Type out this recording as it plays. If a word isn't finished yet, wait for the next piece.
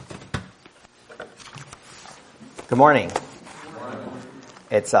Good morning.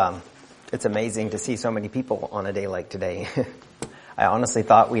 It's amazing to see so many people on a day like today. I honestly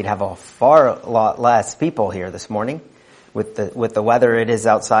thought we'd have a lot less people here this morning with the weather it is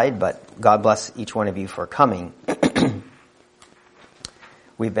outside, but God bless each one of you for coming.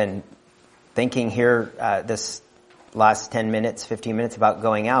 We've been thinking here this last 10 minutes, 15 minutes about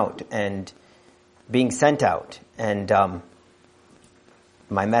going out and being sent out. And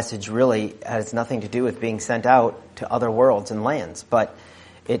my message really has nothing to do with being sent out to other worlds and lands, but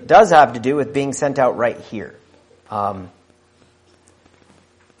it does have to do with being sent out right here. I'd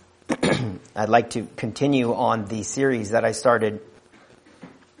like to continue on the series that I started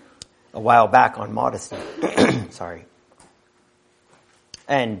a while back on modesty. Sorry.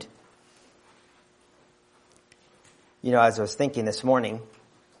 And, as I was thinking this morning,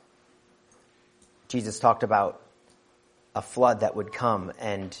 Jesus talked about a flood that would come,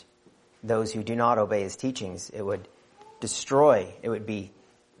 and those who do not obey his teachings, it would destroy, it would be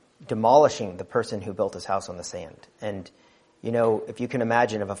demolishing the person who built his house on the sand. And, if you can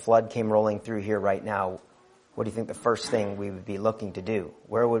imagine if a flood came rolling through here right now, what do you think the first thing we would be looking to do?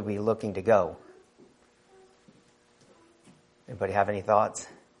 Where would we be looking to go? Anybody have any thoughts?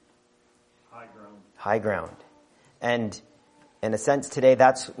 High ground. High ground. And in a sense today,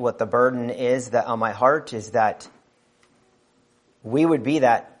 that's what the burden is that on my heart, is that we would be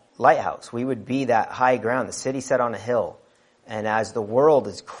that lighthouse. We would be that high ground, the city set on a hill. And as the world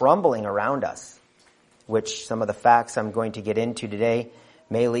is crumbling around us, which some of the facts I'm going to get into today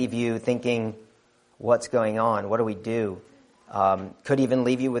may leave you thinking, what's going on? What do we do? Could even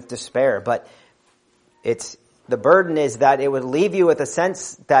leave you with despair. But the burden is that it would leave you with a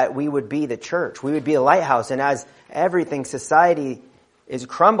sense that we would be the church. We would be a lighthouse. And as everything, society is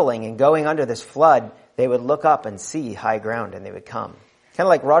crumbling and going under this flood, they would look up and see high ground and they would come. Kind of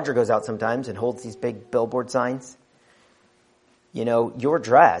like Roger goes out sometimes and holds these big billboard signs. Your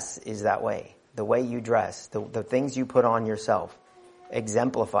dress is that way. The way you dress, the things you put on yourself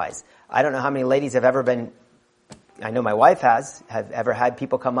exemplifies. I don't know how many ladies have ever been, I know my wife have ever had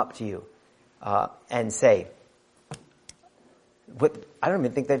people come up to you and say, I don't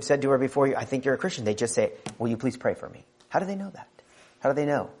even think they've said to her before, I think you're a Christian. They just say, will you please pray for me? How do they know that? How do they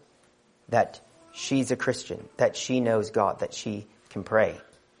know that she's a Christian, that she knows God, that she can pray?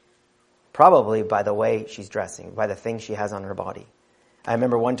 Probably by the way she's dressing, by the things she has on her body. I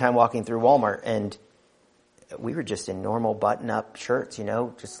remember one time walking through Walmart and we were just in normal button-up shirts,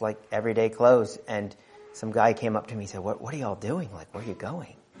 just like everyday clothes. And some guy came up to me and said, what are y'all doing? Like, where are you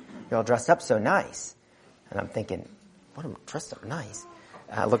going? You're all dressed up so nice. And I'm thinking, what am I dressed up nice?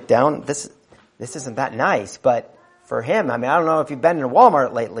 And I look down, this isn't that nice. But for him, I don't know if you've been in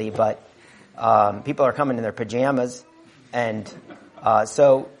Walmart lately, but people are coming in their pajamas. And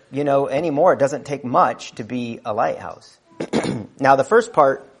so anymore, it doesn't take much to be a lighthouse. Now, the first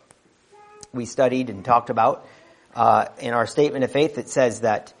part we studied and talked about in our statement of faith, it says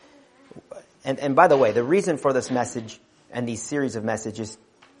that, and by the way, the reason for this message and these series of messages,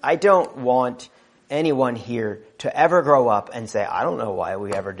 I don't want anyone here to ever grow up and say, I don't know why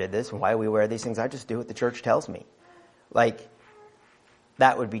we ever did this and why we wear these things. I just do what the church tells me.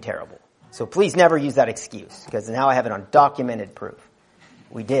 That would be terrible. So please never use that excuse, because now I have it on documented proof.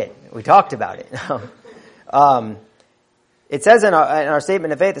 We did. We talked about it. It says in our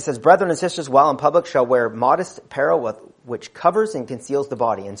statement of faith, it says, brethren and sisters, while in public shall wear modest apparel which covers and conceals the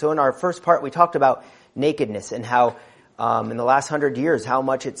body. And so in our first part, we talked about nakedness and how in the last 100 years, how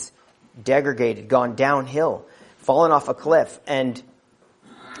much it's degraded, gone downhill, fallen off a cliff, and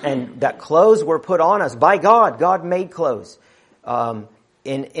that clothes were put on us by God. God made clothes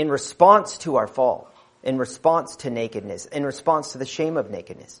in response to our fall, in response to nakedness, in response to the shame of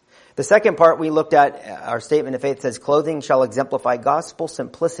nakedness. The second part we looked at, our statement of faith says, clothing shall exemplify gospel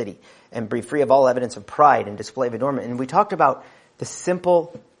simplicity and be free of all evidence of pride and display of adornment. And we talked about the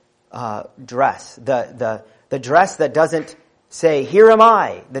simple dress, the dress that doesn't say, here am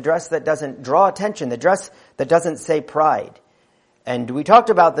I, the dress that doesn't draw attention, the dress that doesn't say pride. And we talked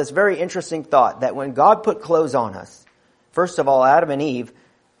about this very interesting thought that when God put clothes on us, first of all, Adam and Eve,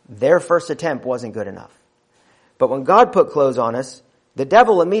 their first attempt wasn't good enough. But when God put clothes on us, the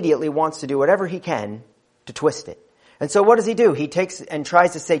devil immediately wants to do whatever he can to twist it. And so what does he do? He takes and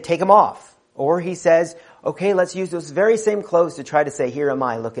tries to say, take them off. Or he says, okay, let's use those very same clothes to try to say, here am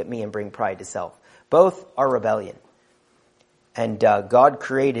I, look at me, and bring pride to self. Both are rebellion. And God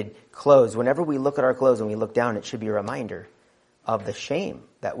created clothes. Whenever we look at our clothes and we look down, it should be a reminder of the shame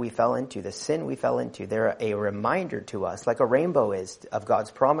that we fell into, the sin we fell into. They're a reminder to us, like a rainbow is, of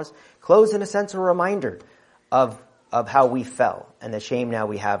God's promise. Clothes, in a sense, are a reminder of how we fell and the shame now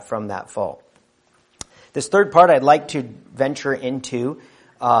we have from that fall. This third part, I'd like to venture into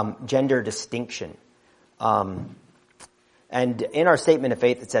gender distinction. And in our statement of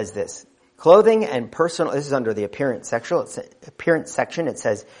faith, it says this: clothing and personal, this is under the appearance section, it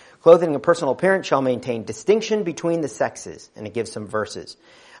says, clothing and personal appearance shall maintain distinction between the sexes. And it gives some verses.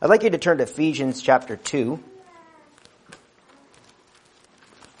 I'd like you to turn to Ephesians chapter 2.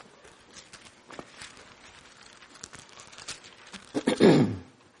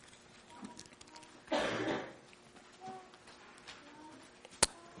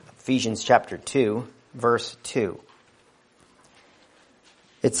 Ephesians chapter 2, verse 2.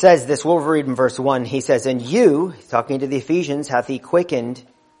 It says this, we'll read in verse 1. He says, and you, talking to the Ephesians, hath he quickened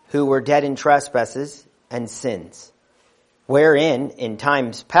who were dead in trespasses and sins, wherein in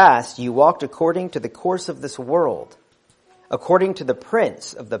times past you walked according to the course of this world, according to the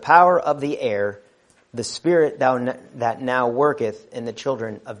prince of the power of the air, the spirit that now worketh in the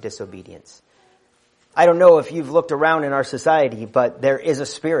children of disobedience. I don't know if you've looked around in our society, but there is a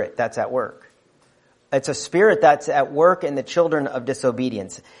spirit that's at work. It's a spirit that's at work in the children of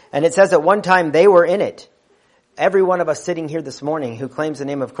disobedience. And it says at one time they were in it. Every one of us sitting here this morning who claims the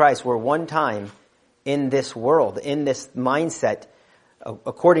name of Christ were one time in this world, in this mindset,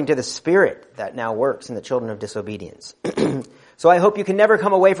 according to the spirit that now works in the children of disobedience. So I hope you can never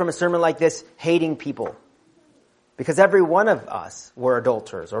come away from a sermon like this hating people. Because every one of us were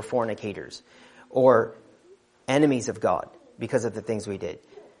adulterers or fornicators or enemies of God because of the things we did.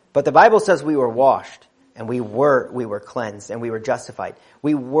 But the Bible says we were washed and we were cleansed and we were justified.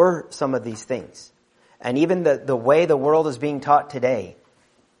 We were some of these things. And even the way the world is being taught today,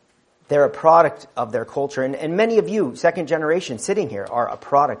 they're a product of their culture. And many of you, second generation sitting here, are a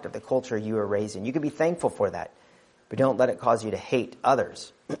product of the culture you were raised in. You can be thankful for that, but don't let it cause you to hate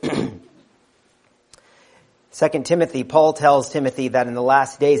others. 2 Timothy, Paul tells Timothy that in the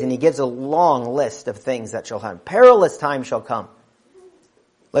last days, and he gives a long list of things that shall happen. Perilous times shall come.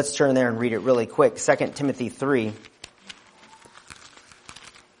 Let's turn there and read it really quick. 2 Timothy 3.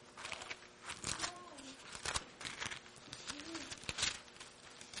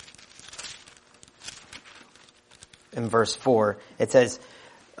 In verse 4, it says,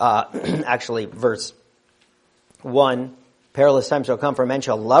 actually verse 1, perilous times shall come, for men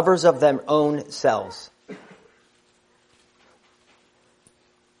shall lovers of their own selves,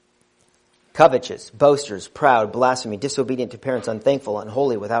 covetous, boasters, proud, blasphemy, disobedient to parents, unthankful,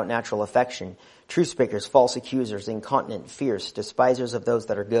 unholy, without natural affection, truth speakers, false accusers, incontinent, fierce, despisers of those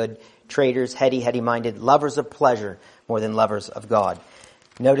that are good, traitors, heady-minded, lovers of pleasure more than lovers of God.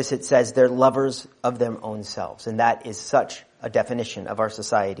 Notice it says they're lovers of their own selves, and that is such a definition of our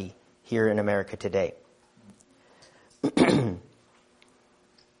society here in America today.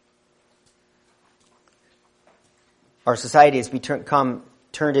 Our society has become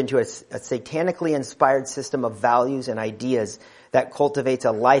turned into a satanically inspired system of values and ideas that cultivates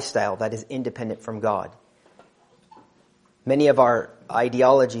a lifestyle that is independent from God. Many of our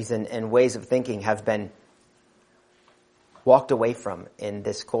ideologies and ways of thinking have been walked away from in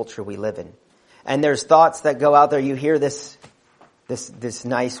this culture we live in. And there's thoughts that go out there. You hear this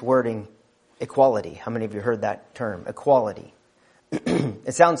nice wording, equality. How many of you heard that term, equality?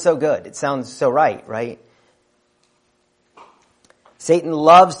 It sounds so good. It sounds so right? Satan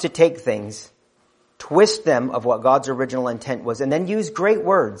loves to take things, twist them of what God's original intent was, and then use great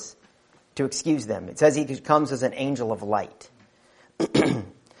words to excuse them. It says he comes as an angel of light.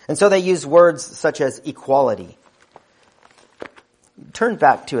 And so they use words such as equality. Turn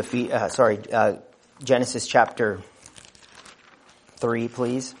back to Genesis chapter 3,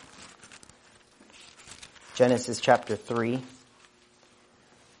 please. Genesis chapter 3.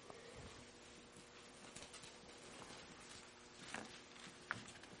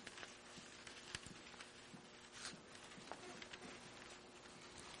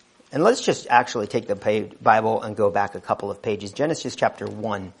 And let's just actually take the Bible and go back a couple of pages. Genesis chapter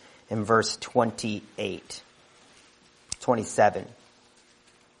 1 and verse 28, 27,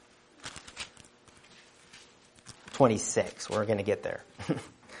 26. We're going to get there.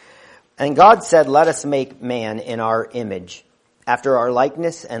 And God said, let us make man in our image, after our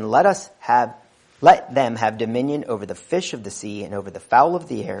likeness, and let them have dominion over the fish of the sea, and over the fowl of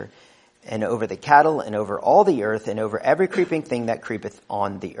the air, and over the cattle, and over all the earth, and over every creeping thing that creepeth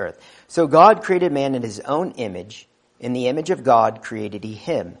on the earth. So God created man in his own image. In the image of God created he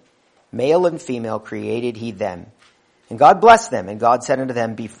him. Male and female created he them. And God blessed them, and God said unto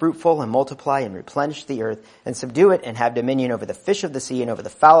them, be fruitful and multiply and replenish the earth, and subdue it, and have dominion over the fish of the sea, and over the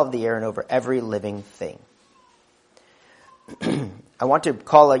fowl of the air, and over every living thing. I want to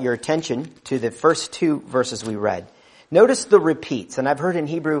call your attention to the first two verses we read. Notice the repeats. And I've heard in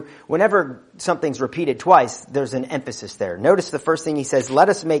Hebrew, whenever something's repeated twice, there's an emphasis there. Notice the first thing he says, let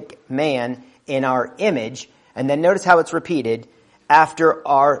us make man in our image. And then notice how it's repeated, after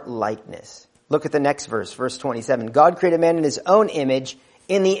our likeness. Look at the next verse, verse 27. God created man in his own image.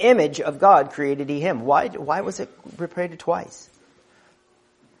 In the image of God created he him. Why was it repeated twice?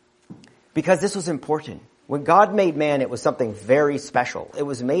 Because this was important. When God made man, it was something very special. It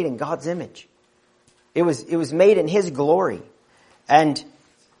was made in God's image. It was made in his glory. And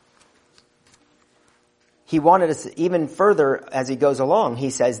he wanted us even further as he goes along. He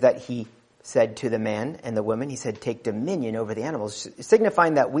says that he said to the man and the woman, he said, take dominion over the animals,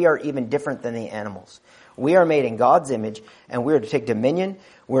 signifying that we are even different than the animals. We are made in God's image, and we are to take dominion.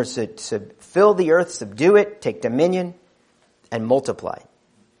 We're to fill the earth, subdue it, take dominion, and multiply.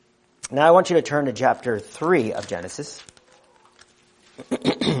 Now I want you to turn to chapter 3 of Genesis.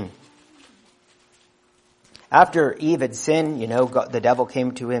 After Eve had sinned, God, the devil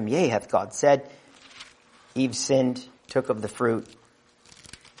came to him. Yea, hath God said. Eve sinned, took of the fruit.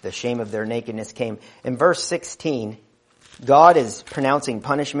 The shame of their nakedness came. In verse 16, God is pronouncing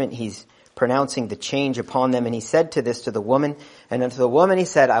punishment. He's pronouncing the change upon them. And he said to the woman, and unto the woman he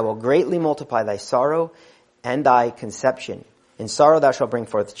said, I will greatly multiply thy sorrow and thy conception. In sorrow thou shalt bring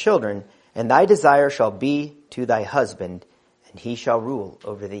forth children, and thy desire shall be to thy husband, and he shall rule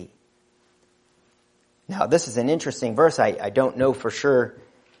over thee. Now, this is an interesting verse. I don't know for sure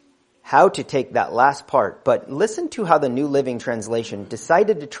how to take that last part, but listen to how the New Living Translation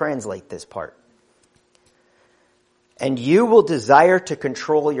decided to translate this part. And you will desire to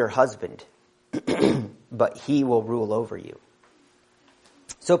control your husband, but he will rule over you.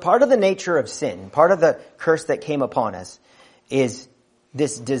 So part of the nature of sin, part of the curse that came upon us, is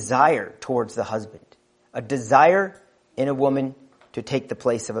this desire towards the husband. A desire in a woman to take the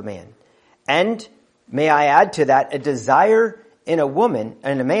place of a man. And may I add to that, a desire in a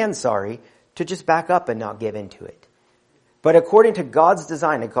man, to just back up and not give into it. But according to God's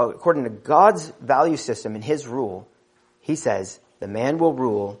design, according to God's value system and his rule, he says, the man will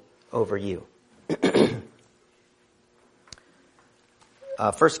rule over you. 1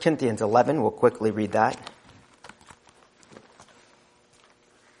 Corinthians 11, we'll quickly read that.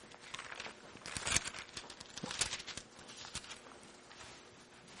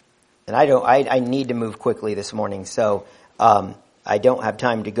 And I need to move quickly this morning, so I don't have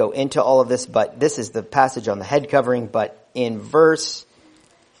time to go into all of this, but this is the passage on the head covering. But in verse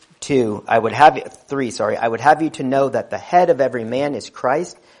 2, I would have you to know that the head of every man is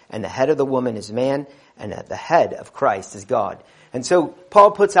Christ, and the head of the woman is man, and that the head of Christ is God. And so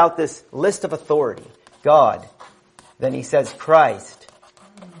Paul puts out this list of authority. God. Then he says Christ.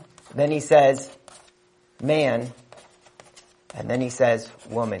 Then he says man. And then he says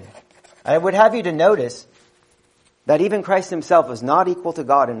woman. I would have you to notice that even Christ himself was not equal to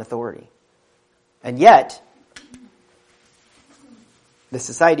God in authority. And yet, the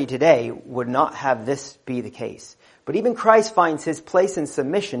society today would not have this be the case. But even Christ finds his place in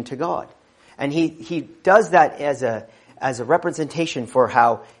submission to God. And he does that as a representation for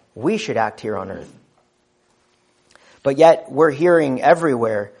how we should act here on earth. But yet, we're hearing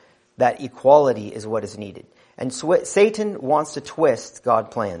everywhere that equality is what is needed. And Satan wants to twist God's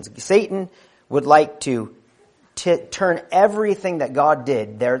plans. Satan would like to turn everything that God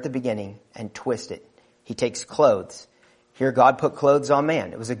did there at the beginning and twist it. He takes clothes. Here God put clothes on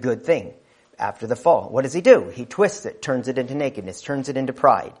man. It was a good thing. After the fall, what does he do? He twists it, turns it into nakedness, turns it into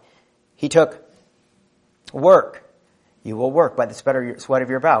pride. He took work. You will work by the sweat of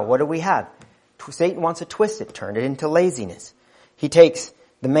your brow. What do we have? Satan wants to twist it, turn it into laziness. He takes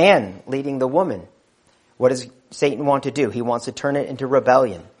the man leading the woman. What does Satan want to do? He wants to turn it into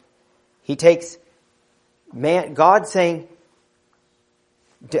rebellion. He takes man, God saying,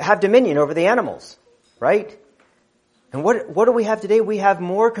 have dominion over the animals, right? And what do we have today? We have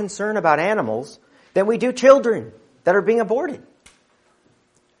more concern about animals than we do children that are being aborted.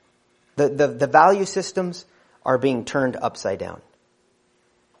 The value systems are being turned upside down.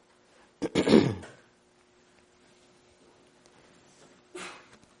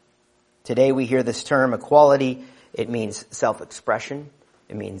 Today we hear this term equality. It means self-expression.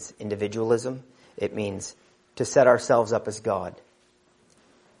 It means individualism. It means to set ourselves up as God.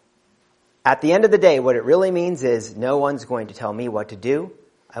 At the end of the day, what it really means is no one's going to tell me what to do.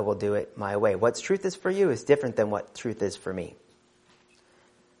 I will do it my way. What's truth is for you is different than what truth is for me.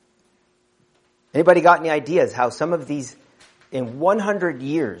 Anybody got any ideas how some of these, in 100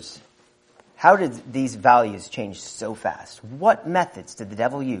 years, how did these values change so fast? What methods did the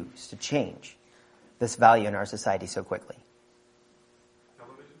devil use to change this value in our society so quickly?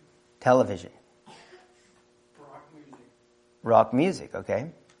 Television. Television. Rock music. Rock music,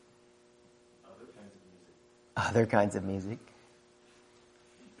 okay. Other kinds of music. Other kinds of music.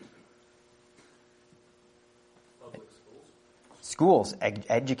 Public schools. Schools,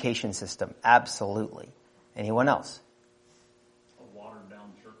 education system, absolutely. Anyone else? A watered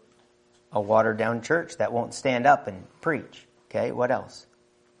down church. A watered down church that won't stand up and preach. Okay, what else?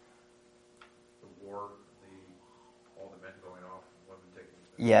 The war, all the men going off, women taking.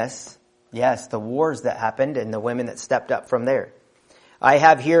 Yes, the wars that happened and the women that stepped up from there. I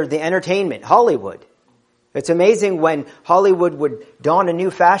have here the entertainment, Hollywood. It's amazing when Hollywood would don a new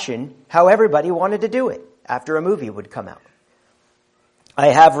fashion, how everybody wanted to do it after a movie would come out. I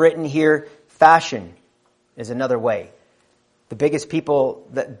have written here, fashion is another way. The biggest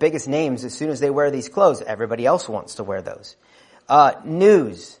names, as soon as they wear these clothes, everybody else wants to wear those.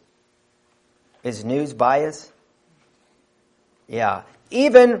 News. Is news bias? Yeah.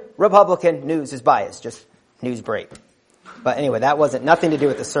 Even Republican news is biased, just news break. But anyway, that wasn't nothing to do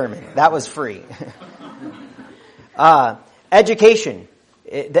with the sermon. That was free. Education.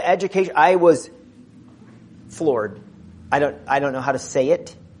 The education, I was floored. I don't know how to say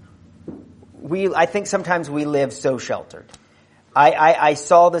it. I think sometimes we live so sheltered. I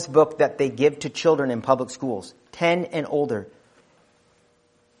saw this book that they give to children in public schools, 10 and older.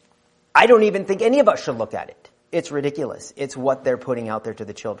 I don't even think any of us should look at it. It's ridiculous. It's what they're putting out there to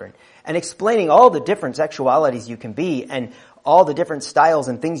the children. And explaining all the different sexualities you can be and all the different styles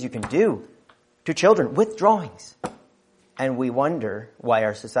and things you can do to children with drawings. And we wonder why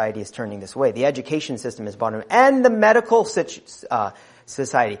our society is turning this way. The education system is bottom, and the medical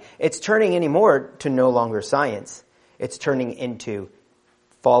society. It's turning anymore to no longer science. It's turning into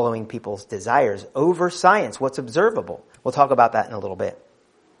following people's desires over science, what's observable. We'll talk about that in a little bit.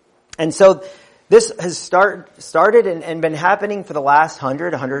 And so this has started and been happening for the last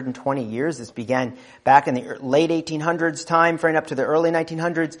 120 years. This began back in the late 1800s time, frame up to the early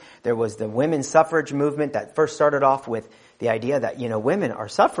 1900s. There was the women's suffrage movement that first started off with the idea that, women are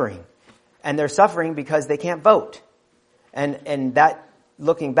suffering. And they're suffering because they can't vote. And that,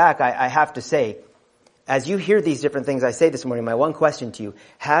 looking back, I have to say, as you hear these different things I say this morning, my one question to you,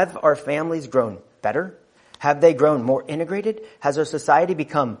 have our families grown better? Have they grown more integrated? Has our society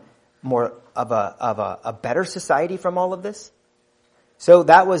become more of a better society from all of this? So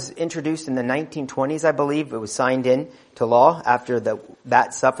that was introduced in the 1920s, I believe. It was signed in to law after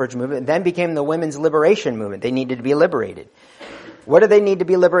that suffrage movement. Then became the women's liberation movement. They needed to be liberated. What do they need to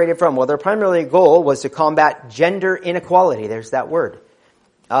be liberated from? Well, their primary goal was to combat gender inequality. There's that word.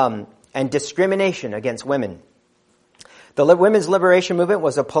 And discrimination against women. The women's liberation movement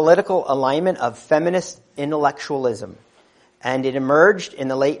was a political alignment of feminist intellectualism. And it emerged in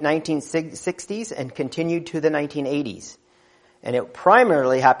the late 1960s and continued to the 1980s. And it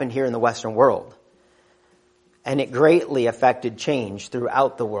primarily happened here in the Western world. And it greatly affected change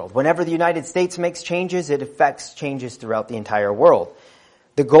throughout the world. Whenever the United States makes changes, it affects changes throughout the entire world.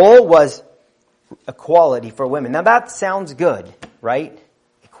 The goal was equality for women. Now that sounds good, right?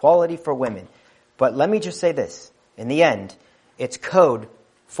 Equality for women. But let me just say this. In the end, it's code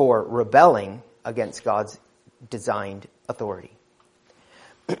for rebelling against God's designed authority.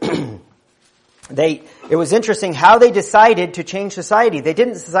 It was interesting how they decided to change society. They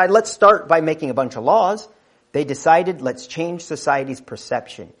didn't decide, let's start by making a bunch of laws. They decided, let's change society's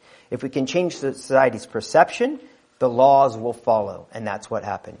perception. If we can change society's perception, the laws will follow. And that's what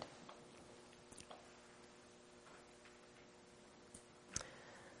happened.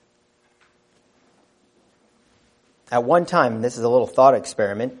 At one time, and this is a little thought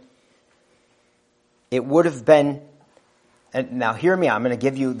experiment, it would have been, and now hear me, I'm going to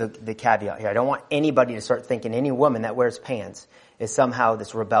give you the caveat here. I don't want anybody to start thinking any woman that wears pants is somehow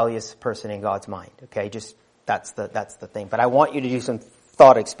this rebellious person in God's mind. Okay, just that's the thing. But I want you to do some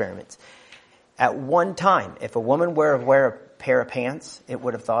thought experiments. At one time, if a woman wear a pair of pants, it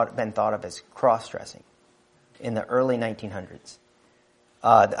would have been thought of as cross-dressing in the early 1900s.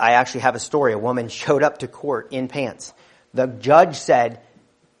 I actually have a story. A woman showed up to court in pants. The judge said,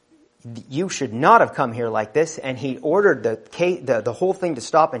 you should not have come here like this, and he ordered the whole thing to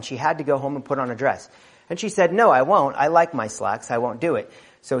stop, and she had to go home and put on a dress. And she said, no, I won't. I like my slacks. I won't do it.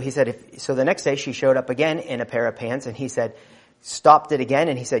 So he said, so the next day she showed up again in a pair of pants, and he said, stopped it again,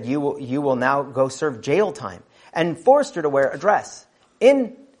 and he said, you will now go serve jail time, and forced her to wear a dress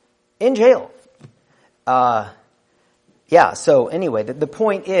in jail. Yeah, so anyway, the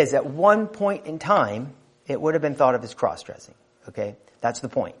point is, at one point in time, it would have been thought of as cross-dressing. Okay? That's the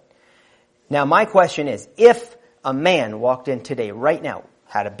point. Now, my question is, if a man walked in today, right now,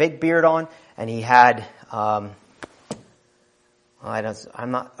 had a big beard on, and he had, okay,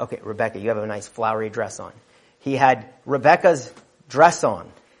 Rebecca, you have a nice flowery dress on. He had Rebecca's dress on.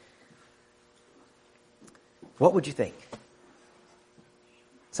 What would you think?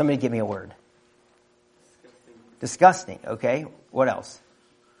 Somebody give me a word. Disgusting. Okay. What else?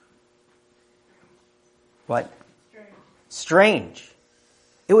 What? Strange.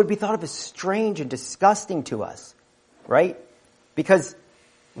 It would be thought of as strange and disgusting to us, right? Because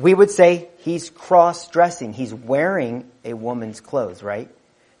we would say he's cross-dressing. He's wearing a woman's clothes, right?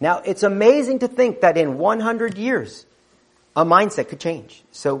 Now, it's amazing to think that in 100 years, a mindset could change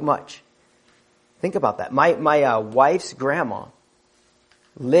so much. Think about that. My wife's grandma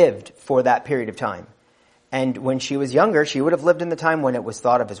lived for that period of time. And when she was younger, she would have lived in the time when it was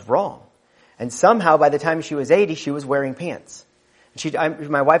thought of as wrong. And somehow, by the time she was 80, she was wearing pants.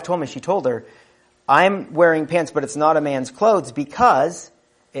 My wife told me, she told her, I'm wearing pants, but it's not a man's clothes because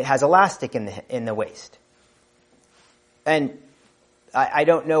it has elastic in the waist. And I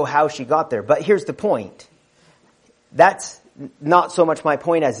don't know how she got there, but here's the point. That's not so much my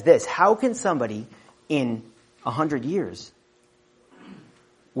point as this. How can somebody in 100 years,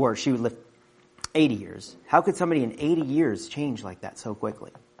 or she would live 80 years, how could somebody in 80 years change like that so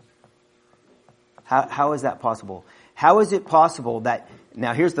quickly? How is that possible? How is it possible that,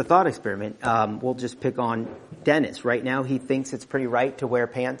 now here's the thought experiment, we'll just pick on Dennis. Right now he thinks it's pretty right to wear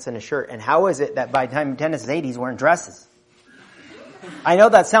pants and a shirt. And how is it that by the time Dennis is 80 he's wearing dresses? I know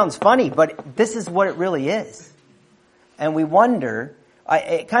that sounds funny, but this is what it really is. And we wonder,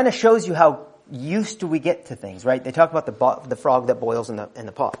 it kind of shows you how used to we get to things, right? They talk about the frog that boils in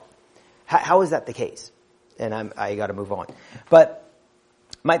the pot. How is that the case? And I got to move on. But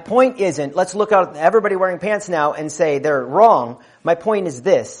my point isn't, let's look at everybody wearing pants now and say they're wrong. My point is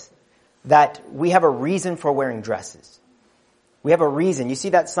this, that we have a reason for wearing dresses. We have a reason. You see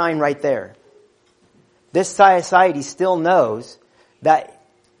that sign right there. This society still knows that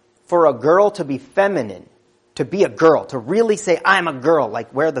for a girl to be feminine, to be a girl, to really say, I'm a girl,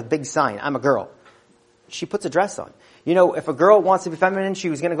 like wear the big sign, I'm a girl, she puts a dress on. You know, if a girl wants to be feminine, she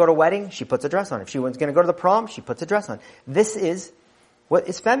was going to go to a wedding, she puts a dress on. If she was going to go to the prom, she puts a dress on. This is what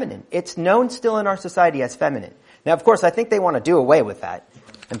is feminine. It's known still in our society as feminine. Now, of course, I think they want to do away with that.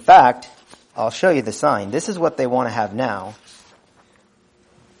 In fact, I'll show you the sign. This is what they want to have now.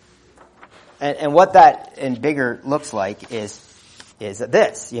 And what that in bigger looks like is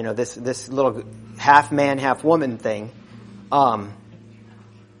this, you know, this little half man, half woman thing.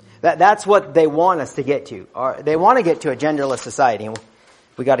 That's what they want us to get to. They want to get to a genderless society, and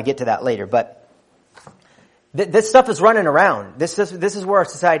we got to get to that later. But this stuff is running around. This is where our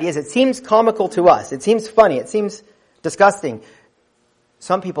society is. It seems comical to us. It seems funny. It seems disgusting.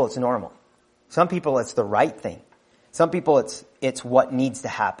 Some people it's normal. Some people it's the right thing. Some people it's what needs to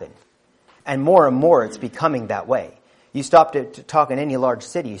happen. And more it's becoming that way. You stop to talk in any large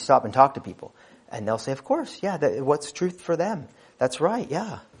city, you stop and talk to people, and they'll say, of course, yeah, what's truth for them? That's right,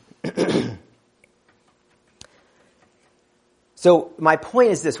 yeah. So my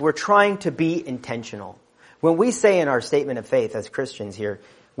point is this, we're trying to be intentional. When we say in our statement of faith as Christians here,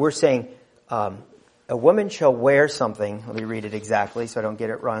 we're saying a woman shall wear something, let me read it exactly so I don't get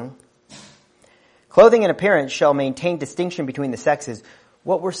it wrong. Clothing and appearance shall maintain distinction between the sexes.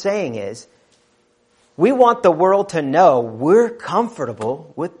 What we're saying is, we want the world to know we're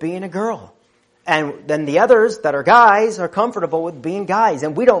comfortable with being a girl. And then the others that are guys are comfortable with being guys.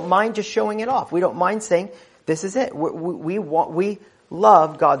 And we don't mind just showing it off. We don't mind saying, this is it. We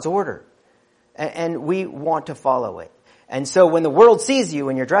love God's order. And we want to follow it. And so when the world sees you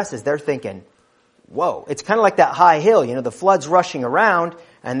in your dresses, they're thinking, whoa. It's kind of like that high hill. You know, the flood's rushing around.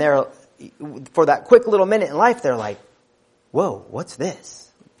 And for that quick little minute in life, they're like, whoa, what's this?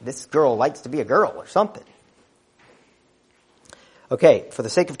 This girl likes to be a girl or something. Okay, for the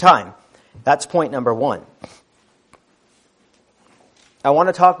sake of time, that's point number 1. I want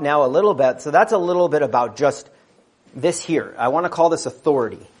to talk now a little bit, so that's a little bit about just this here. I want to call this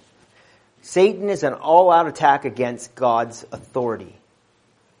authority. Satan is an all-out attack against God's authority.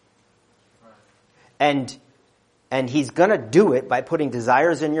 And he's going to do it by putting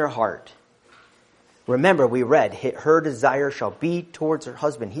desires in your heart. Remember, we read, her desire shall be towards her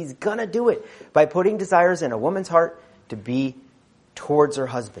husband. He's going to do it by putting desires in a woman's heart to be towards her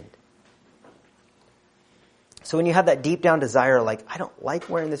husband. So when you have that deep down desire, like, I don't like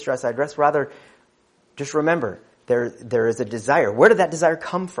wearing this dress, I'd rather, just remember, there is a desire. Where did that desire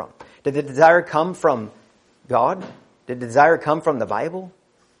come from? Did the desire come from God? Did the desire come from the Bible?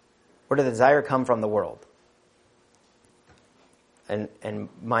 Or did the desire come from the world? And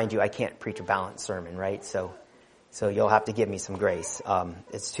mind you, I can't preach a balanced sermon, right? So you'll have to give me some grace.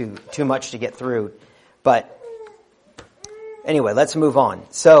 It's too much to get through. But anyway, let's move on.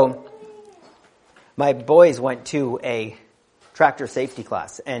 So My boys went to a tractor safety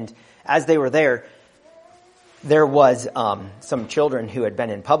class, and as they were there was some children who had been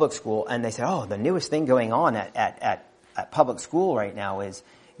in public school, and they said, "Oh, the newest thing going on at public school right now is,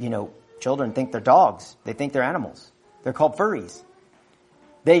 children think they're dogs. They think they're animals. They're called furries.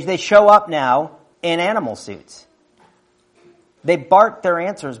 They show up now in animal suits. They bark their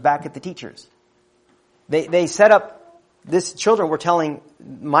answers back at the teachers. They set up." Children were telling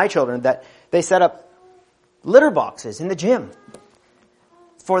my children that they set up litter boxes in the gym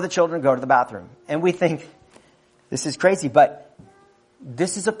for the children to go to the bathroom. And we think this is crazy, but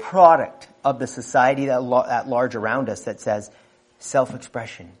this is a product of the society at large around us that says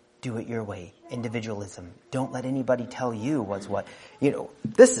self-expression, do it your way, individualism, don't let anybody tell you what's what.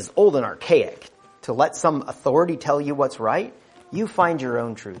 This is old and archaic. To let some authority tell you what's right, you find your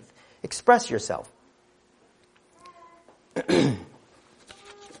own truth. Express yourself.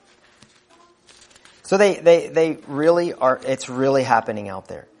 So they really are, it's really happening out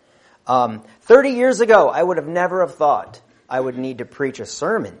there. 30 years ago, I would have never have thought I would need to preach a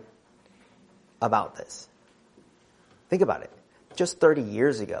sermon about this. Think about it. Just 30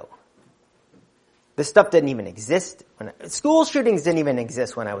 years ago. This stuff didn't even exist. School shootings didn't even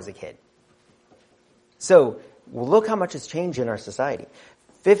exist when I was a kid. So, look how much has changed in our society.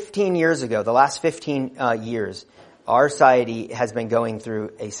 15 years ago, the last 15 years, our society has been going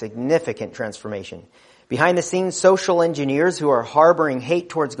through a significant transformation. Behind the scenes, social engineers who are harboring hate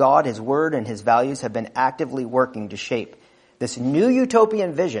towards God, His Word, and His values have been actively working to shape this new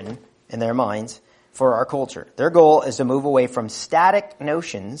utopian vision in their minds for our culture. Their goal is to move away from static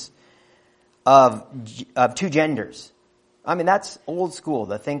notions of two genders. I mean, that's old school,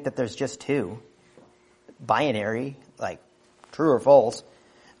 to think that there's just two. Binary, like true or false.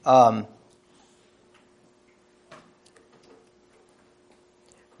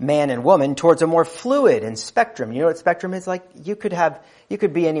 Man and woman, towards a more fluid and spectrum. You know what spectrum is like? You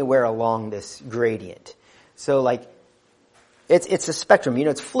could be anywhere along this gradient. So like, it's a spectrum.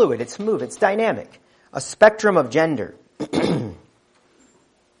 It's fluid, it's smooth, it's dynamic. A spectrum of gender.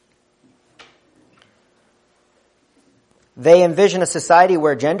 They envision a society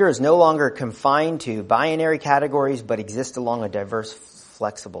where gender is no longer confined to binary categories, but exists along a diverse,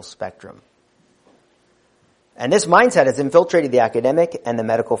 flexible spectrum. And this mindset has infiltrated the academic and the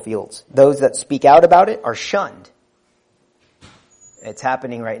medical fields. Those that speak out about it are shunned. It's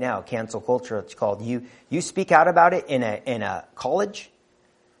happening right now. Cancel culture, it's called. You speak out about it in a college,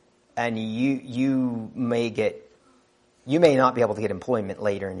 and you may not be able to get employment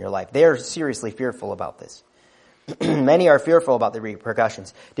later in your life. They're seriously fearful about this. Many are fearful about the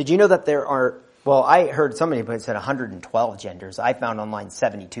repercussions. Did you know that there are, I heard somebody said 112 genders. I found online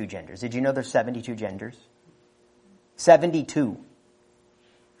 72 genders. Did you know there's 72 genders? 72.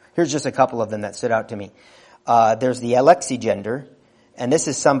 Here's just a couple of them that stood out to me. There's the Alexi gender, and this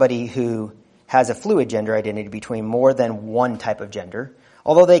is somebody who has a fluid gender identity between more than one type of gender,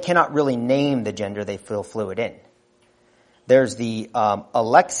 although they cannot really name the gender they feel fluid in. There's the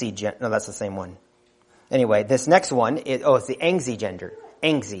Alexi gender. No, that's the same one. Anyway, this next one, it's the Angzi gender.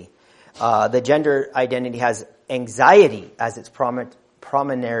 Angzi. The gender identity has anxiety as its prominent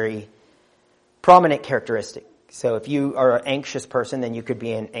characteristic. So if you are an anxious person, then you could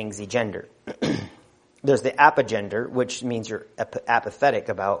be an Angzi gender. There's the apagender, which means you're apathetic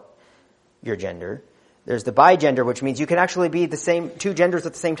about your gender. There's the bigender, which means you can actually be the same two genders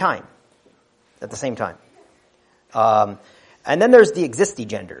at the same time. And then there's the existy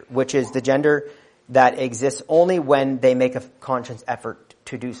gender, which is the gender that exists only when they make a conscious effort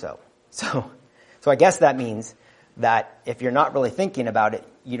to do so. So I guess that means that if you're not really thinking about it,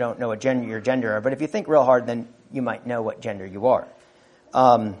 you don't know what your gender are. But if you think real hard, then you might know what gender you are.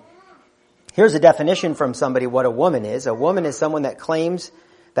 Here's a definition from somebody what a woman is. A woman is someone that claims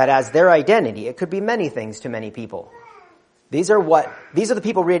that as their identity, it could be many things to many people. These are the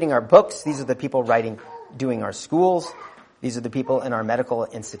people reading our books. These are the people doing our schools. These are the people in our medical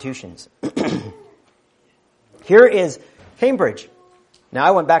institutions. Here is Cambridge. Now,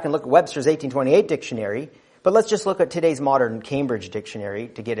 I went back and looked at Webster's 1828 dictionary, but let's just look at today's modern Cambridge dictionary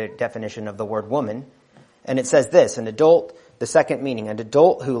to get a definition of the word woman. And it says this, an adult, the second meaning, an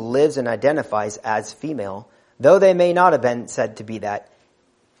adult who lives and identifies as female, though they may not have been said to be that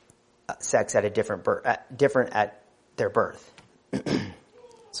sex at a different at their birth.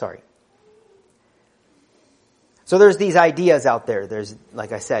 Sorry. So there's these ideas out there. There's,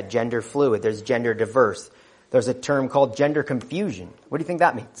 like I said, gender fluid. There's gender diverse. There's a term called gender confusion. What do you think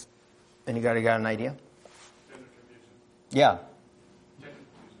that means? Anybody got an idea? Gender confusion. Yeah. Gender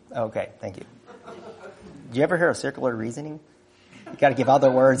confusion. Okay, thank you. Do you ever hear of circular reasoning? You got to give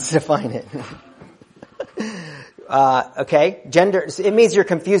other words to find it. Okay, gender, it means you're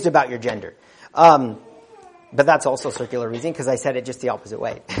confused about your gender. But that's also circular reasoning because I said it just the opposite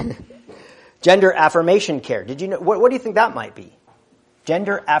way. Gender affirmation care. Did you know, what do you think that might be?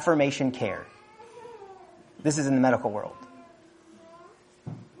 Gender affirmation care. This is in the medical world.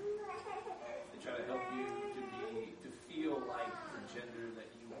 They try to help you to feel like the gender that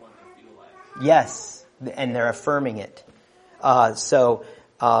you want to feel like. Yes, and they're affirming it.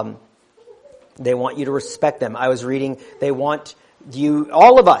 They want you to respect them. I was reading, they want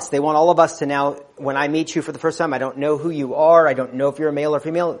all of us to now, when I meet you for the first time, I don't know who you are, I don't know if you're a male or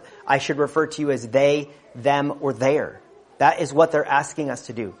female, I should refer to you as they, them, or their. That is what they're asking us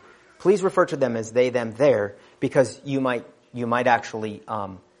to do. Please refer to them as they, them, their, because you might actually,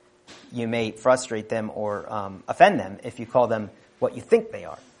 you may frustrate them or offend them if you call them what you think they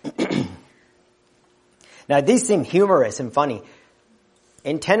are. Now, these seem humorous and funny.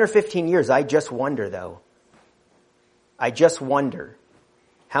 In 10 or 15 years, I just wonder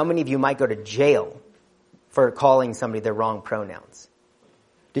how many of you might go to jail for calling somebody the wrong pronouns.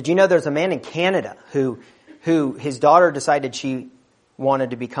 Did you know there's a man in Canada who his daughter decided she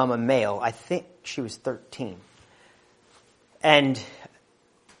wanted to become a male. I think she was 13. And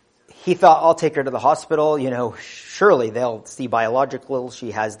he thought, I'll take her to the hospital, surely they'll see biological,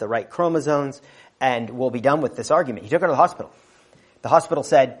 she has the right chromosomes, and we'll be done with this argument. He took her to the hospital. The hospital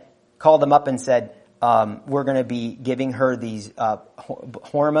called them up and said, we're going to be giving her these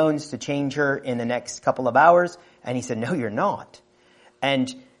hormones to change her in the next couple of hours. And he said, no, you're not.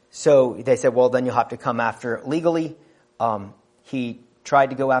 And so they said, well, then you'll have to come after it legally. He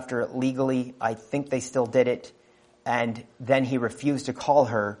tried to go after it legally. I think they still did it. And then he refused to call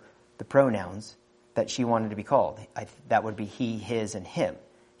her the pronouns that she wanted to be called. That would be he, his, and him.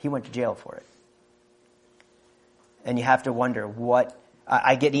 He went to jail for it. And you have to wonder what...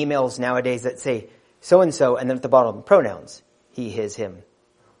 I get emails nowadays that say so-and-so, and then at the bottom, pronouns. He, his, him.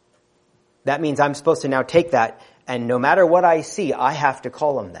 That means I'm supposed to now take that, and no matter what I see, I have to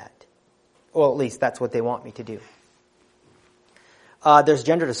call them that. Well, at least that's what they want me to do. There's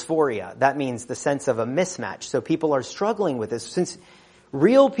gender dysphoria. That means the sense of a mismatch. So people are struggling with this. Since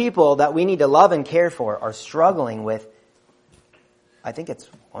real people that we need to love and care for are struggling with, I think it's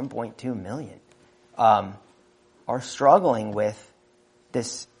 1.2 million, are struggling with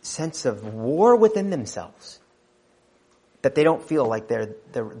this sense of war within themselves. That they don't feel like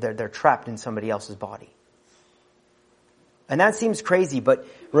they're trapped in somebody else's body. And that seems crazy, but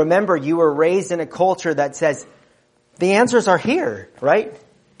remember, you were raised in a culture that says, the answers are here, right?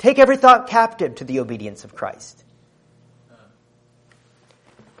 Take every thought captive to the obedience of Christ.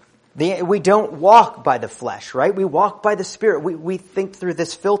 We don't walk by the flesh, right? We walk by the Spirit. We think through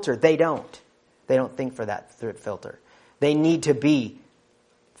this filter. They don't. They don't think for that through filter. They need to be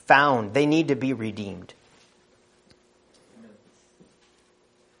found. They need to be redeemed.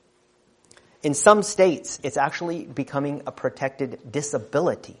 In some states, it's actually becoming a protected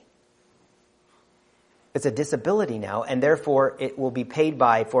disability. It's a disability now, and therefore it will be paid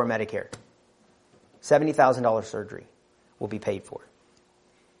for Medicare. $70,000 surgery will be paid for.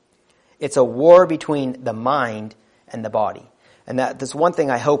 It's a war between the mind and the body. And that's one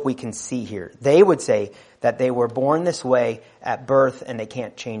thing I hope we can see here. They would say that they were born this way at birth and they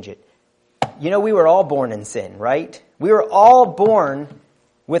can't change it. We were all born in sin, right? We were all born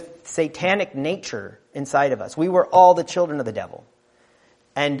with satanic nature inside of us. We were all the children of the devil.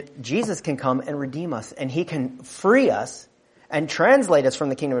 And Jesus can come and redeem us, and he can free us and translate us from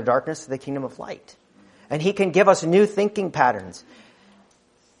the kingdom of darkness to the kingdom of light. And he can give us new thinking patterns.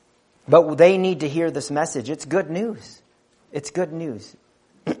 But they need to hear this message. It's good news. It's good news.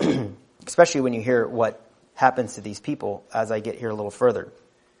 Especially when you hear what happens to these people as I get here a little further.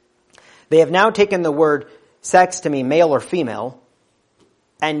 They have now taken the word sex to mean male or female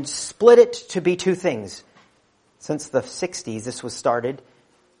and split it to be two things. Since the 60s, this was started.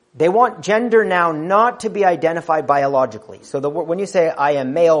 They want gender now not to be identified biologically. So when you say I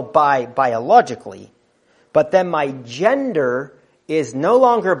am male biologically, but then my gender is no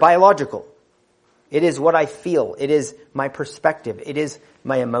longer biological. It is what I feel. It is my perspective. It is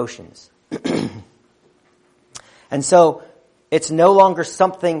my emotions. And so it's no longer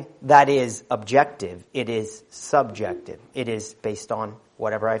something that is objective. It is subjective. It is based on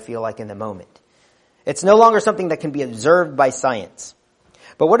whatever I feel like in the moment. It's no longer something that can be observed by science.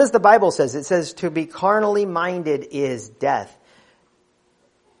 But what does the Bible say? It says to be carnally minded is death.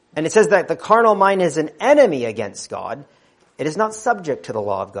 And it says that the carnal mind is an enemy against God. It is not subject to the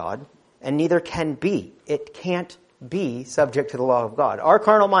law of God, and neither can be. It can't be subject to the law of God. Our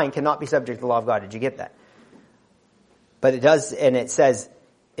carnal mind cannot be subject to the law of God. Did you get that? But it does, and it says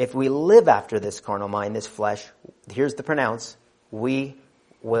if we live after this carnal mind, this flesh, here's the pronounce, we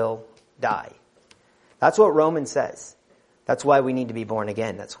will die. That's what Romans says. That's why we need to be born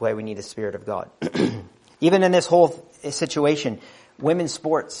again. That's why we need the Spirit of God. Even in this whole situation, women's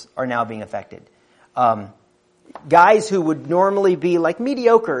sports are now being affected. Guys who would normally be like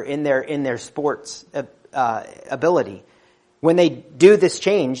mediocre in their sports ability, when they do this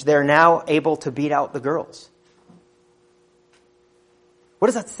change, they're now able to beat out the girls. What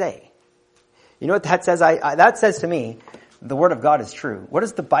does that say? You know what that says? That says to me, the Word of God is true. What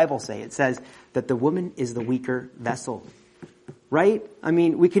does the Bible say? It says that the woman is the weaker vessel. Right? I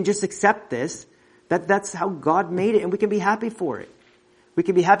mean, we can just accept this. That's how God made it, and we can be happy for it. We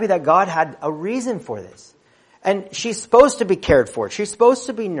can be happy that God had a reason for this. And she's supposed to be cared for. She's supposed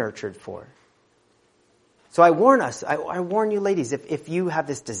to be nurtured for. So I warn us, I warn you ladies, if you have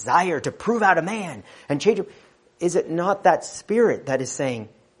this desire to prove out a man and change him, is it not that spirit that is saying,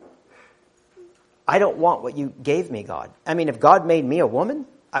 I don't want what you gave me, God? I mean, if God made me a woman,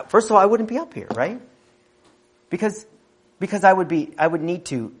 first of all, I wouldn't be up here, right? Because I would need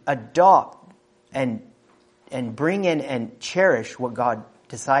to adopt and bring in and cherish what God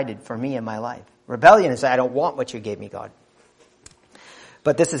decided for me in my life. Rebellion is, I don't want what you gave me, God.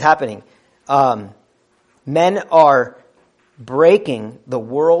 But this is happening. Men are breaking the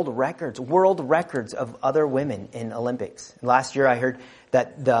world records of other women in Olympics. Last year I heard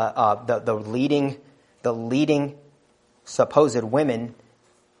that the leading supposed women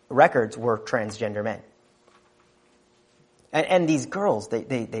records were transgender men. And these girls,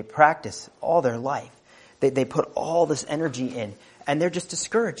 they practice all their life. They put all this energy in, and they're just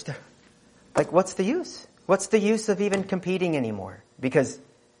discouraged. They're like, what's the use? What's the use of even competing anymore? Because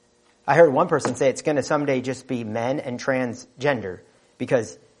I heard one person say it's going to someday just be men and transgender.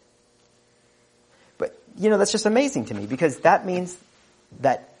 But that's just amazing to me, because that means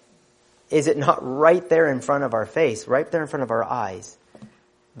that, is it not right there in front of our face, right there in front of our eyes,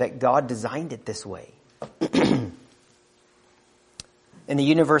 that God designed it this way? In the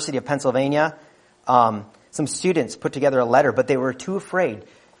University of Pennsylvania, some students put together a letter, but they were too afraid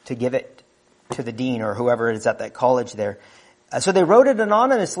to give it to the dean or whoever is at that college there. So they wrote it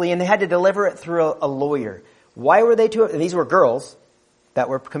anonymously, and they had to deliver it through a lawyer. Why were they and these were girls that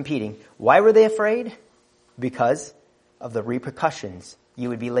were competing. Why were they afraid? Because of the repercussions. You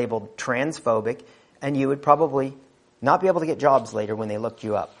would be labeled transphobic, and you would probably not be able to get jobs later when they looked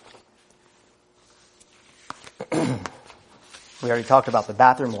you up. We already talked about the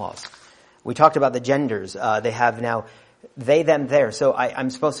bathroom laws. We talked about the genders. They have now they, them, there. So I'm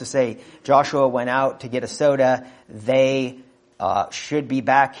supposed to say Joshua went out to get a soda. They should be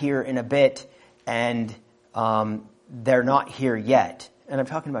back here in a bit, and they're not here yet. And I'm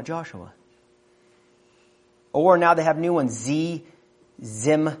talking about Joshua. Or now they have new ones, Z,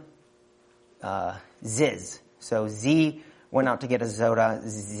 Zim, Ziz. So Z went out to get a soda.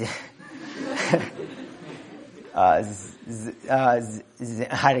 I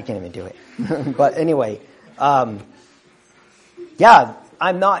can't even do it. But anyway,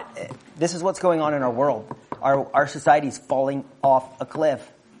 this is what's going on in our world. Our society's falling off a cliff.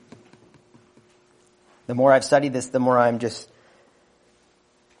 The more I've studied this, the more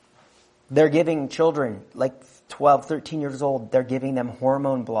they're giving children, like 12, 13 years old, they're giving them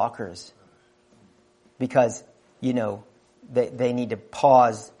hormone blockers. Because, they need to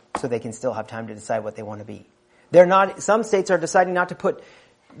pause so they can still have time to decide what they want to be. Some states are deciding not to put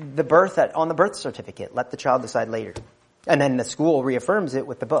the birth on the birth certificate. Let the child decide later. And then the school reaffirms it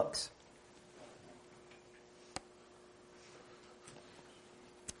with the books.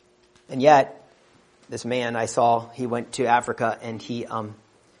 And yet, this man I saw, he went to Africa, and he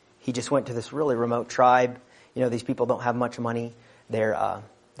just went to this really remote tribe. These people don't have much money. They're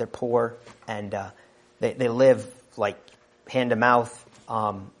poor, and they live like hand to mouth.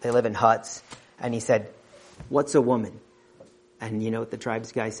 They live in huts. And he said, "What's a woman?" And you know what the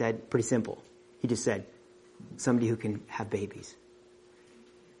tribes guy said? Pretty simple. He just said, "Somebody who can have babies."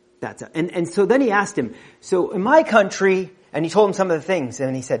 And so then he asked him, so in my country, and he told him some of the things,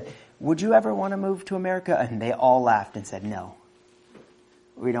 and he said, "Would you ever want to move to America?" And they all laughed and said, "No,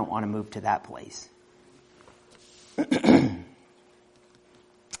 we don't want to move to that place."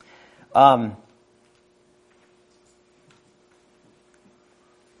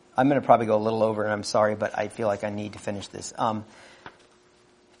 I'm going to probably go a little over, and I'm sorry, but I feel like I need to finish this.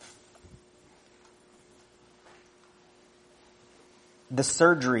 The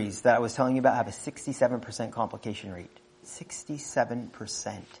surgeries that I was telling you about have a 67% complication rate.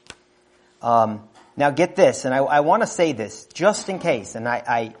 67%. Now get this, and I want to say this just in case, and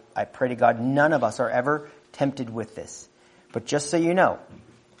I pray to God none of us are ever tempted with this. But just so you know,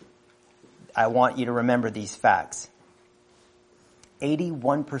 I want you to remember these facts.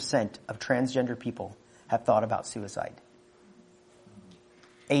 81% of transgender people have thought about suicide.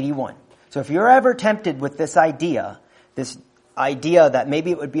 81. So if you're ever tempted with this idea that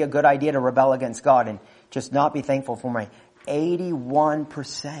maybe it would be a good idea to rebel against God and just not be thankful for my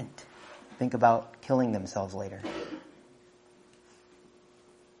 81% think about killing themselves later.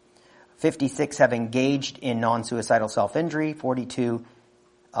 56 have engaged in non-suicidal self-injury. 42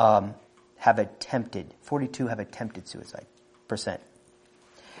 have attempted suicide %.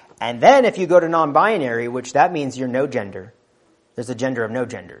 And then if you go to non-binary, which that means you're no gender, there's a gender of no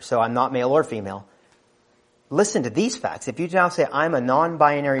gender, so I'm not male or female. Listen to these facts. If you now say, I'm a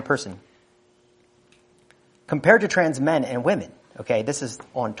non-binary person, compared to trans men and women, okay, this is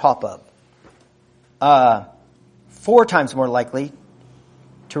on top of, 4 times more likely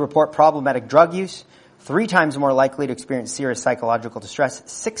to report problematic drug use, 3 times more likely to experience serious psychological distress,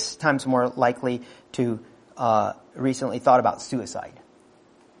 6 times more likely to recently thought about suicide.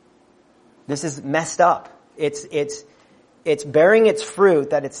 This is messed up. It's bearing its fruit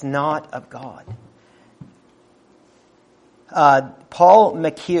that it's not of God. Paul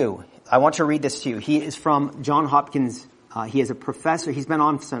McHugh, I want to read this to you. He is from Johns Hopkins. He is a professor. He's been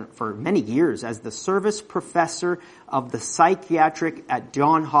on for many years as the service professor of the psychiatric at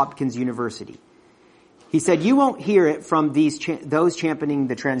Johns Hopkins University. He said, you won't hear it from those championing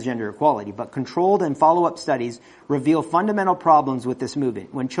the transgender equality, but controlled and follow-up studies reveal fundamental problems with this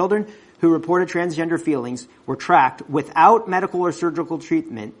movement. When children who reported transgender feelings were tracked without medical or surgical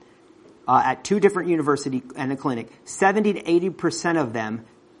treatment at 2 different universities and a clinic, 70 to 80% of them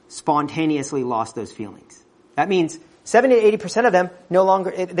spontaneously lost those feelings. That means 70 to 80% of them no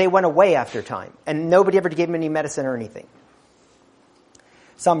longer, they went away after time, and nobody ever gave them any medicine or anything.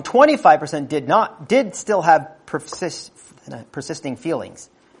 Some 25% did still have persisting feelings.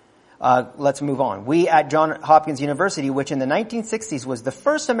 Let's move on. We at Johns Hopkins University, which in the 1960s was the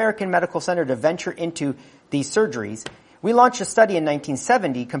first American medical center to venture into these surgeries, we launched a study in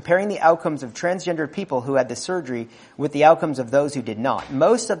 1970 comparing the outcomes of transgender people who had the surgery with the outcomes of those who did not.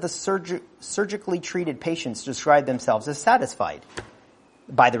 Most of the surgically treated patients described themselves as satisfied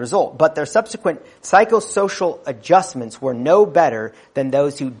by the result, but their subsequent psychosocial adjustments were no better than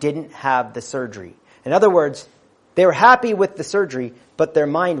those who didn't have the surgery. In other words, they were happy with the surgery, but their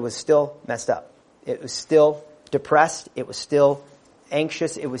mind was still messed up. It was still depressed. It was still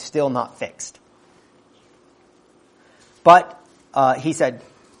anxious. It was still not fixed. But, he said,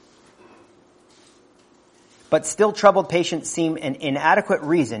 but still troubled patients seem an inadequate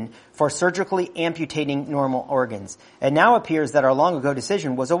reason for surgically amputating normal organs. It now appears that our long ago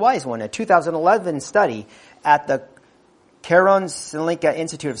decision was a wise one. A 2011 study at the Karolinska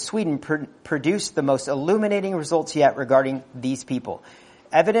Institute of Sweden produced the most illuminating results yet regarding these people.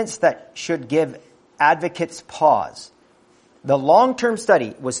 Evidence that should give advocates pause. The long-term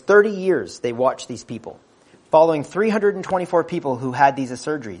study was 30 years they watched these people, following 324 people who had these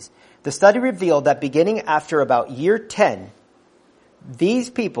surgeries. The study revealed that beginning after about year 10, these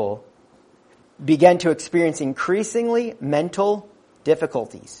people began to experience increasingly mental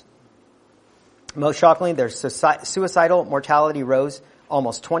difficulties. Most shockingly, their suicidal mortality rose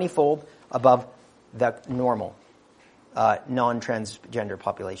almost 20-fold above the normal non-transgender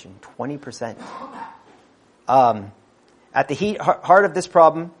population, 20%. At the heart of this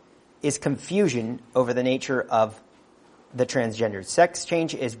problem is confusion over the nature of the transgender. Sex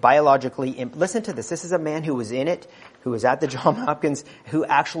change is biologically... Listen to this. This is a man who was in it, who was at the Johns Hopkins, who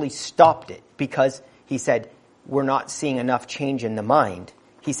actually stopped it because he said, we're not seeing enough change in the mind.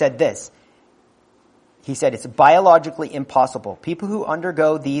 He said this. He said, it's biologically impossible. People who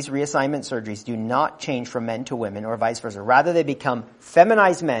undergo these reassignment surgeries do not change from men to women or vice versa. Rather, they become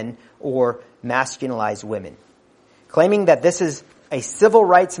feminized men or masculinized women. Claiming that this is a civil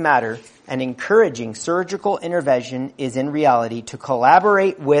rights matter and encouraging surgical intervention is in reality to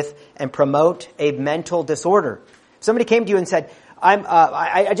collaborate with and promote a mental disorder. If somebody came to you and said,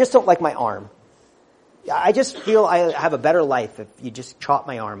 I just don't like my arm. I just feel I have a better life if you just chop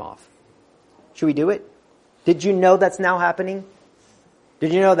my arm off. Should we do it? Did you know that's now happening?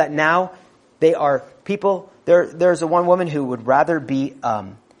 Did you know that now they are people, there's a one woman who would rather be,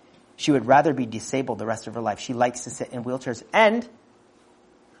 she would rather be disabled the rest of her life. She likes to sit in wheelchairs, and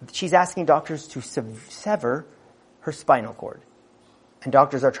she's asking doctors to sever her spinal cord. And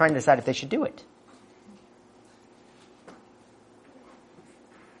doctors are trying to decide if they should do it.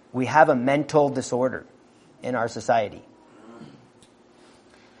 We have a mental disorder in our society.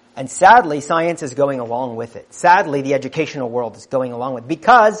 And sadly, science is going along with it. Sadly, the educational world is going along with it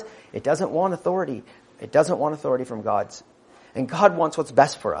because it doesn't want authority. It doesn't want authority from God's. And God wants what's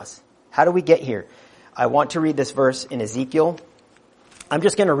best for us. How do we get here? I want to read this verse in Ezekiel. I'm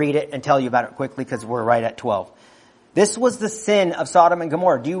just going to read it and tell you about it quickly because we're right at 12. This was the sin of Sodom and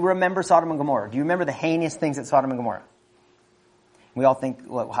Gomorrah. Do you remember Sodom and Gomorrah? Do you remember the heinous things at Sodom and Gomorrah? We all think,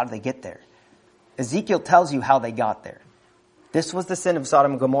 well, how did they get there? Ezekiel tells you how they got there. This was the sin of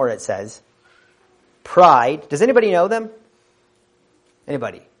Sodom and Gomorrah, it says. Pride. Does anybody know them?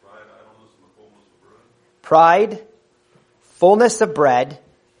 Anybody? Pride, fullness of bread,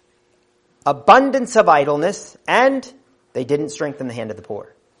 abundance of idleness, and they didn't strengthen the hand of the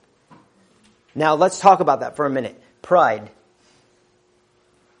poor. Now let's talk about that for a minute. Pride.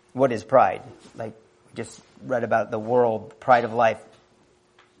 What is pride? Like, just read about the world, pride of life.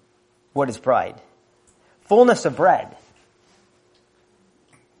 What is pride? Fullness of bread.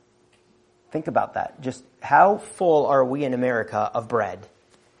 Think about that. Just how full are we in America of bread?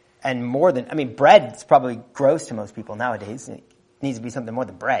 And more than, bread's probably gross to most people nowadays. It needs to be something more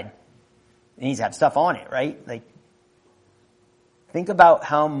than bread. It needs to have stuff on it, right? Like, think about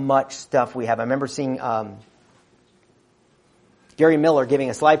how much stuff we have. I remember seeing Gary Miller giving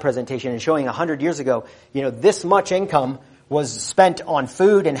a slide presentation and showing 100 years ago, this much income was spent on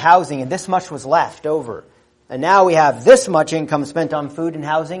food and housing and this much was left over. And now we have this much income spent on food and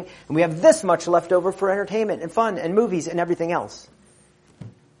housing and we have this much left over for entertainment and fun and movies and everything else.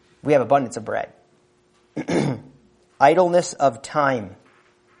 We have abundance of bread. Idleness of time.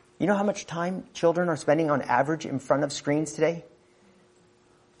 You know how much time children are spending on average in front of screens today?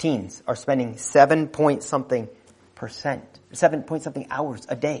 Teens are spending 7 point something hours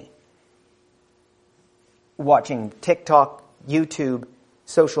a day watching TikTok, YouTube,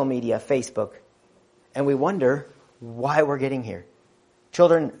 social media, Facebook. And we wonder why we're getting here.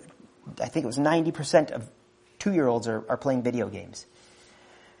 Children, I think it was 90% of 2-year-olds are playing video games.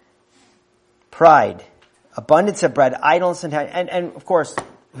 Pride, abundance of bread, idleness, and of course,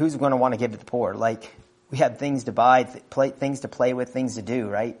 who's going to want to give to the poor? Like, we have things to buy, things to play with, things to do,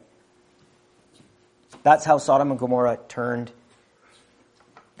 right? That's how Sodom and Gomorrah turned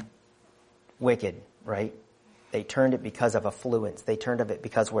wicked, right? They turned it because of affluence. They turned it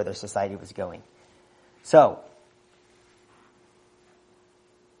because where their society was going. So,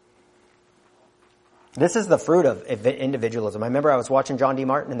 this is the fruit of individualism. I remember I was watching John D.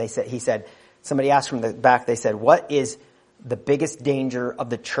 Martin and he said, somebody asked from the back, they said, what is the biggest danger of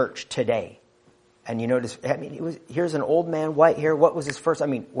the church today? And you notice, here's an old man, white hair. What was his first,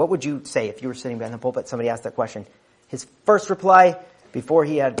 what would you say if you were sitting behind the pulpit, somebody asked that question? His first reply, before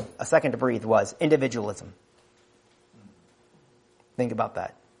he had a second to breathe, was individualism. Think about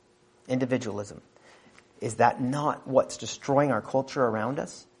that. Individualism. Is that not what's destroying our culture around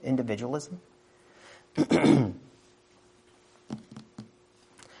us? Individualism? The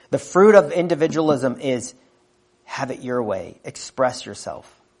fruit of individualism is have it your way. Express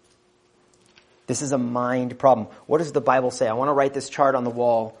yourself. This is a mind problem. What does the Bible say? I want to write this chart on the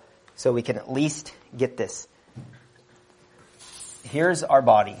wall so we can at least get this. Here's our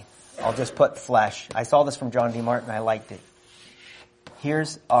body. I'll just put flesh. I saw this from John D. Martin. I liked it.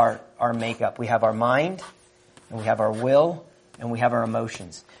 Here's our makeup. We have our mind, and we have our will, and we have our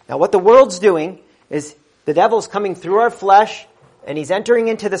emotions. Now what the world's doing is the devil's coming through our flesh, and he's entering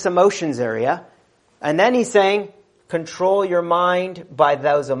into this emotions area, and then he's saying, control your mind by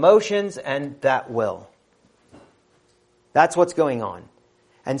those emotions and that will. That's what's going on.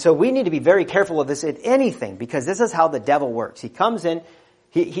 And so we need to be very careful of this in anything, because this is how the devil works. He comes in,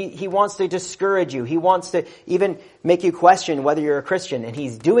 he wants to discourage you. He wants to even make you question whether you're a Christian, and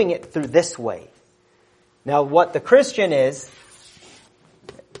he's doing it through this way. Now what the Christian is,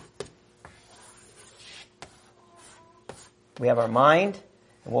 we have our mind,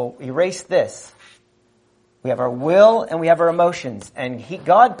 and we'll erase this. We have our will and we have our emotions. And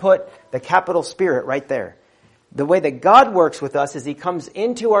God put the capital Spirit right there. The way that God works with us is He comes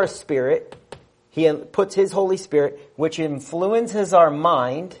into our spirit. He puts His Holy Spirit, which influences our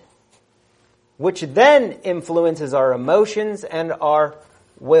mind, which then influences our emotions and our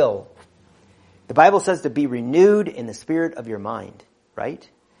will. The Bible says to be renewed in the spirit of your mind, right?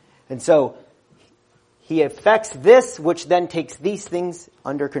 And so He affects this, which then takes these things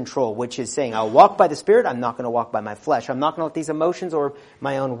under control, which is saying, I'll walk by the Spirit, I'm not going to walk by my flesh. I'm not going to let these emotions or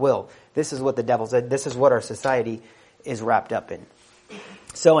my own will. This is what the devil said. This is what our society is wrapped up in.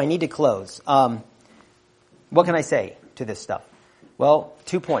 So I need to close. What can I say to this stuff? Well,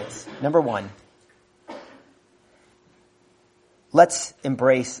 2 points. Number one, let's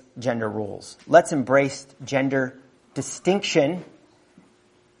embrace gender roles. Let's embrace gender distinction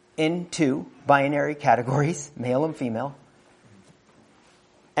into binary categories, male and female.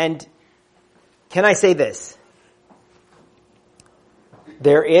 And can I say this?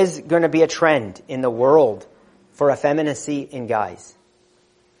 There is going to be a trend in the world for effeminacy in guys.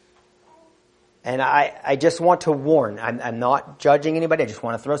 And I just want to warn. I'm not judging anybody. I just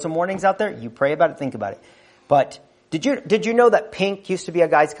want to throw some warnings out there. You pray about it, think about it. But did you know that pink used to be a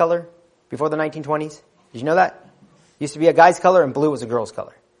guy's color before the 1920s? Did you know that? Used to be a guy's color and blue was a girl's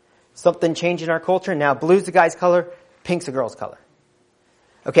color. Something changed in our culture. Now blue's the guy's color, pink's a girl's color.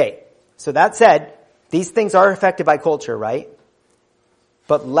 Okay, so that said, these things are affected by culture, right?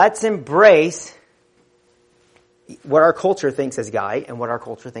 But let's embrace what our culture thinks is guy and what our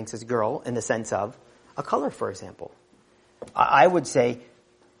culture thinks is girl in the sense of a color, for example. I would say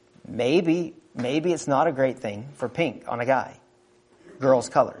maybe it's not a great thing for pink on a guy. Girls'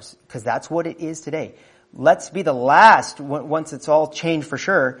 colors. Because that's what it is today. Let's be the last, once it's all changed for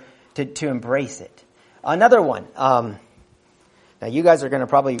sure, to embrace it. Another one. Now you guys are going to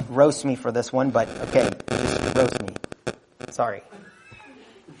probably roast me for this one, but okay, just roast me. Sorry.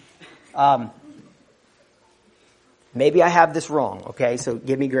 Maybe I have this wrong, okay, so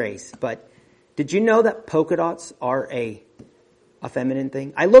give me grace. But did you know that polka dots are a feminine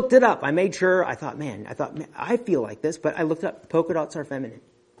thing? I looked it up. I made sure. I thought, man, I feel like this, but I looked up polka dots are feminine.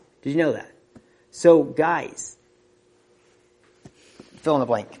 Did you know that? So guys, fill in the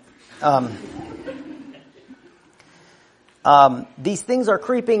blank. These things are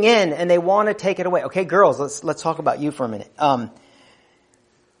creeping in and they want to take it away. Okay, girls, let's talk about you for a minute.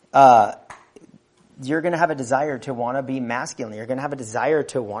 You're going to have a desire to want to be masculine. You're going to have a desire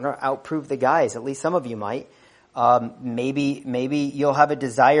to want to outprove the guys. At least some of you might. Maybe you'll have a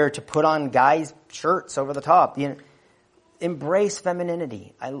desire to put on guys' shirts over the top. You know, embrace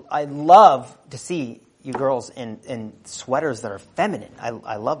femininity. I love to see you girls in sweaters that are feminine.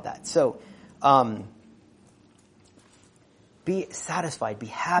 I love that. So, be satisfied. Be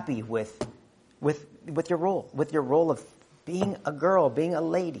happy with your role of being a girl, being a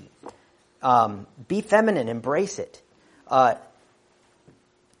lady. Be feminine, embrace it.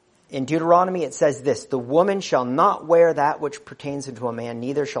 In Deuteronomy it says this, the woman shall not wear that which pertains unto a man,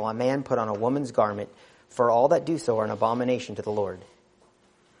 neither shall a man put on a woman's garment, for all that do so are an abomination to the Lord.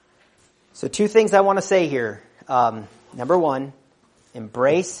 So 2 things I want to say here. Number 1,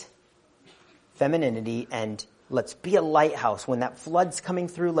 embrace femininity and let's be a lighthouse. When that flood's coming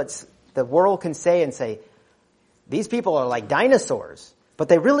through, the world can say, these people are like dinosaurs. But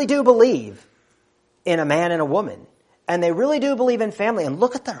they really do believe in a man and a woman. And they really do believe in family. And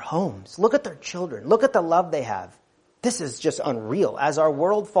look at their homes. Look at their children. Look at the love they have. This is just unreal. As our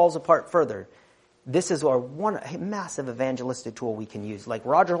world falls apart further, this is a massive evangelistic tool we can use. Like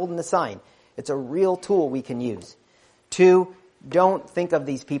Roger holding the sign. It's a real tool we can use. 2, don't think of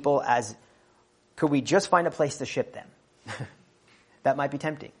these people as, could we just find a place to ship them? That might be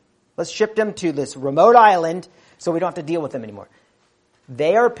tempting. Let's ship them to this remote island so we don't have to deal with them anymore.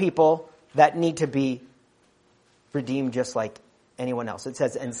 They are people that need to be redeemed just like anyone else. It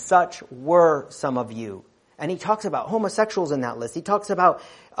says, and such were some of you. And he talks about homosexuals in that list. He talks about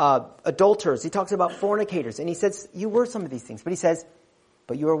adulterers. He talks about fornicators. And he says, you were some of these things. But he says,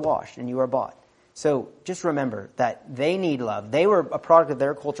 but you were washed and you were bought. So just remember that they need love. They were a product of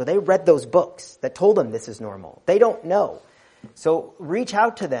their culture. They read those books that told them this is normal. They don't know. So reach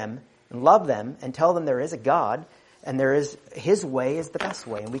out to them and love them and tell them there is a God. And there is, his way is the best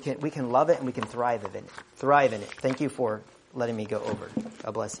way. And we can love it and we can thrive in it. Thank you for letting me go over.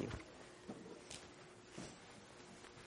 God bless you.